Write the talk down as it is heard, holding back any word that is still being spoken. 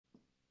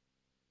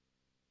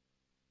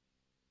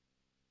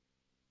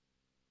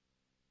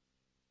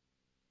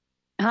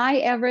Hi,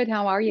 Everett.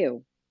 How are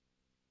you?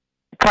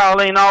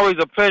 Colleen, always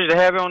a pleasure to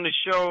have you on the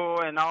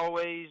show, and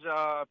always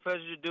a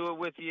pleasure to do it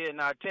with you. And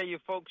I tell you,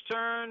 folks,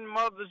 turn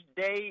Mother's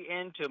Day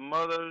into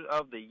Mother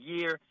of the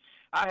Year.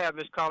 I have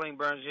Miss Colleen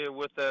Burns here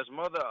with us,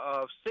 mother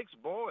of six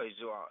boys,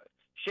 who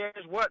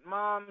shares what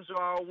moms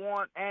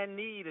want and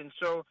need. And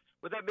so,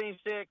 with that being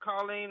said,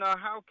 Colleen,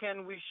 how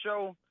can we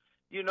show,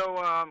 you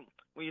know,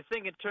 when you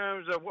think in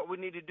terms of what we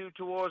need to do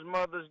towards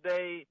Mother's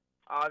Day,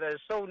 that is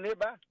so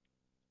nearby?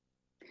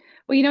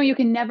 Well, you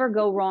can never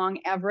go wrong,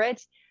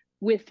 Everett,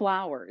 with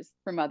flowers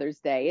for Mother's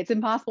Day. It's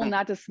impossible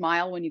not to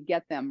smile when you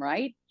get them,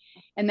 right?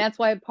 And that's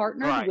why I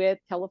partnered Right. with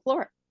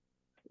Teleflora.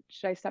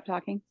 Should I stop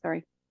talking?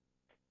 Sorry.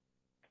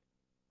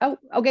 Oh,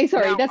 okay.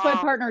 Sorry. Now, That's why I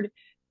partnered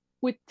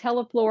with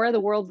Teleflora,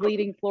 the world's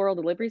leading floral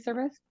delivery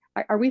service.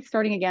 Are we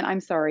starting again? I'm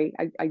sorry.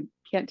 I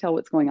can't tell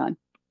what's going on.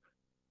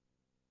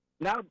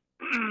 now,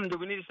 do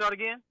we need to start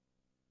again?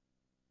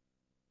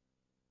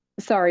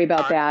 Sorry All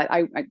about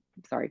right. that.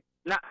 Sorry.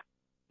 Not,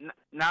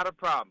 not a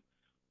problem.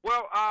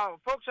 Well,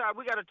 folks,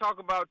 we got to talk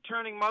about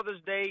turning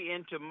Mother's Day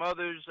into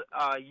Mother's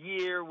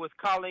Year with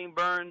Colleen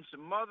Burns,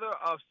 mother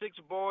of six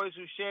boys,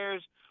 who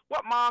shares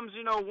what moms,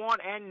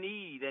 want and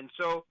need. And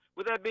so,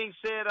 with that being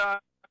said,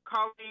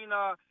 Colleen,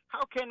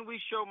 how can we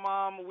show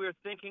mom we're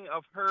thinking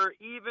of her,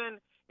 even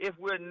if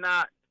we're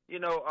not,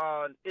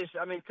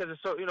 because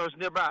it's so, it's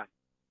nearby.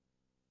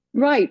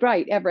 Right,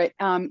 right, Everett.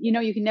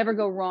 You can never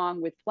go wrong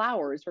with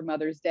flowers for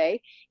Mother's Day.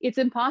 It's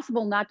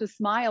impossible not to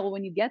smile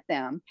when you get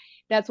them.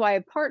 That's why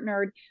I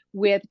partnered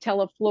with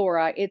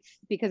Teleflora. It's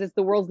because it's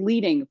the world's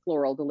leading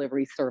floral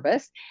delivery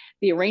service.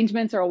 The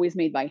arrangements are always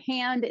made by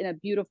hand in a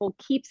beautiful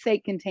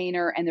keepsake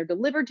container, and they're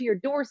delivered to your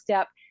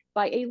doorstep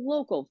by a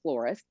local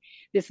florist.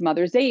 This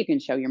Mother's Day, you can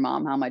show your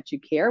mom how much you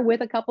care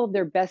with a couple of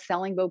their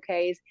best-selling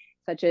bouquets,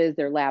 such as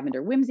their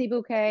lavender whimsy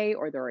bouquet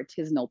or their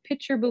artisanal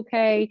picture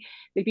bouquet.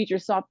 They feature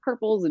soft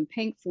purples and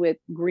pinks with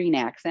green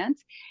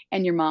accents.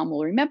 And your mom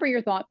will remember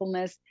your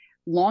thoughtfulness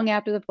long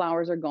after the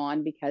flowers are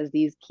gone because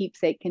these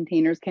keepsake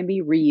containers can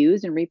be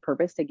reused and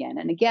repurposed again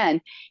and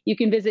again. You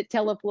can visit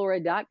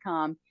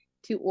teleflora.com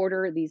to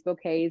order these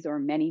bouquets or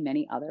many,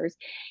 many others.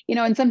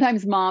 And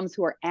sometimes moms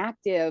who are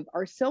active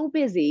are so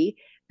busy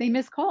they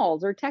miss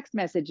calls or text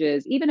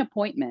messages, even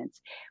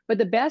appointments. But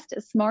the best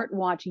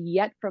smartwatch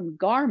yet from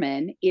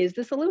Garmin is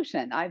the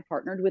solution. I've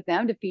partnered with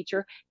them to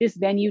feature this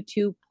Venue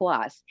 2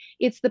 Plus.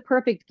 It's the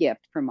perfect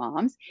gift for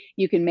moms.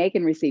 You can make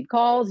and receive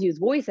calls, use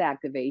voice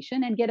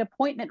activation, and get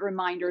appointment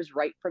reminders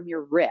right from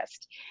your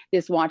wrist.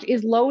 This watch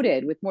is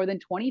loaded with more than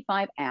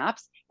 25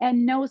 apps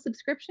and no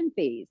subscription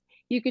fees.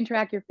 You can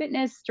track your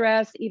fitness,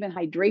 stress, even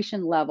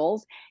hydration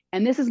levels.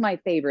 And this is my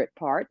favorite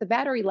part, the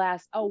battery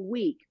lasts a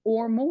week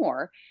or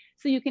more,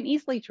 so you can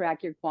easily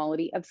track your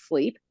quality of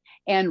sleep.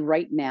 And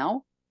right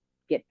now,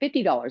 get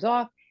 $50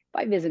 off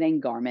by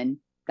visiting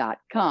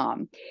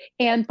Garmin.com.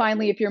 And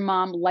finally, if your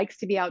mom likes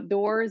to be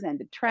outdoors and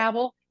to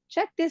travel,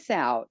 check this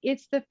out.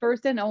 It's the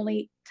first and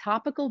only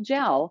topical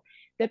gel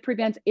that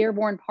prevents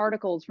airborne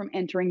particles from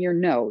entering your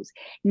nose.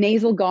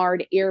 Nasal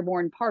Guard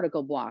Airborne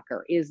Particle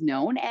Blocker is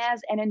known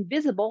as an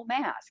invisible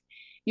mask.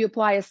 You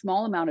apply a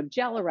small amount of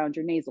gel around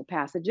your nasal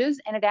passages,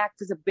 and it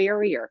acts as a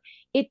barrier.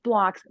 It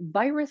blocks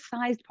virus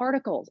sized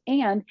particles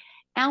and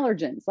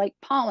allergens like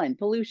pollen,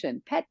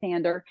 pollution, pet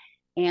dander,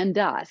 and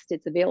dust.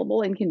 It's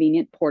available in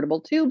convenient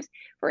portable tubes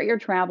for air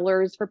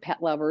travelers, for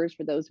pet lovers,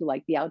 for those who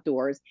like the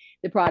outdoors.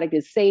 The product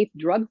is safe,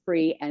 drug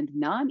free, and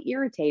non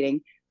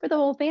irritating for the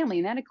whole family,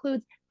 and that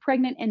includes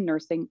pregnant and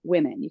nursing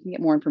women. You can get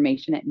more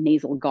information at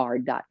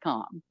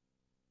nasalguard.com.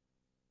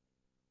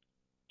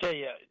 Tell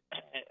you,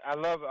 I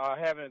love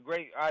having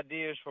great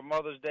ideas for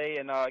Mother's Day.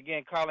 And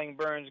again, Colleen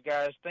Burns,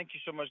 guys, thank you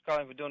so much,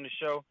 Colleen, for doing the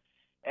show.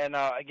 And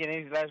again,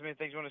 any last minute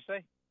things you want to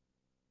say?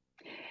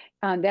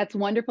 That's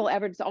wonderful,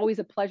 Everett. It's always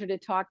a pleasure to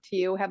talk to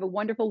you. Have a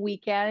wonderful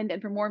weekend.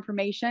 And for more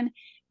information,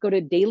 go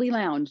to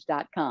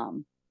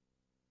dailylounge.com.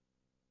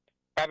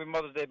 Happy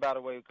Mother's Day, by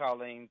the way,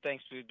 Colleen.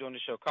 Thanks for doing the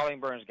show. Colleen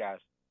Burns, guys.